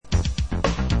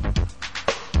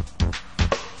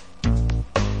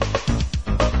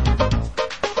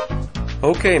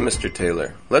Okay, Mr.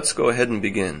 Taylor, let's go ahead and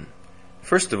begin.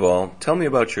 First of all, tell me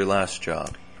about your last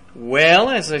job. Well,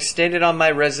 as I stated on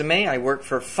my resume, I worked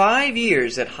for 5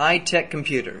 years at High Tech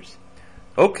Computers.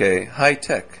 Okay, high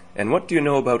tech. And what do you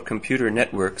know about computer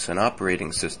networks and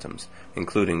operating systems,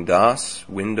 including DOS,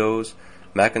 Windows,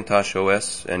 Macintosh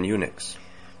OS, and Unix?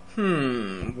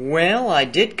 Well, I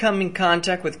did come in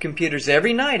contact with computers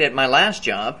every night at my last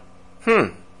job.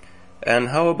 And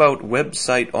how about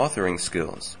website authoring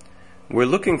skills? We're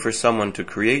looking for someone to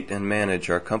create and manage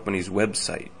our company's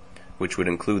website, which would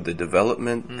include the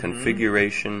development,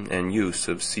 configuration, and use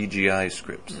of CGI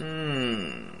scripts.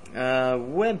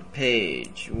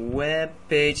 Webpage.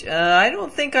 I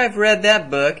don't think I've read that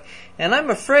book, and I'm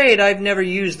afraid I've never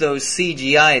used those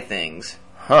CGI things.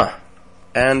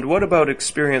 And what about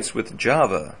experience with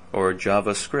Java or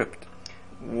JavaScript?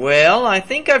 Well, I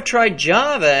think I've tried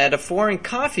Java at a foreign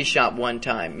coffee shop one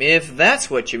time, if that's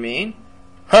what you mean.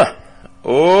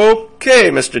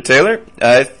 Okay, Mr. Taylor.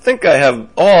 I think I have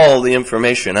all the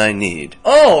information I need.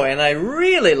 Oh, and I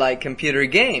really like computer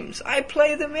games. I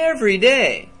play them every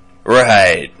day.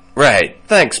 Right.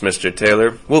 Thanks, Mr.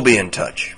 Taylor. We'll be in touch.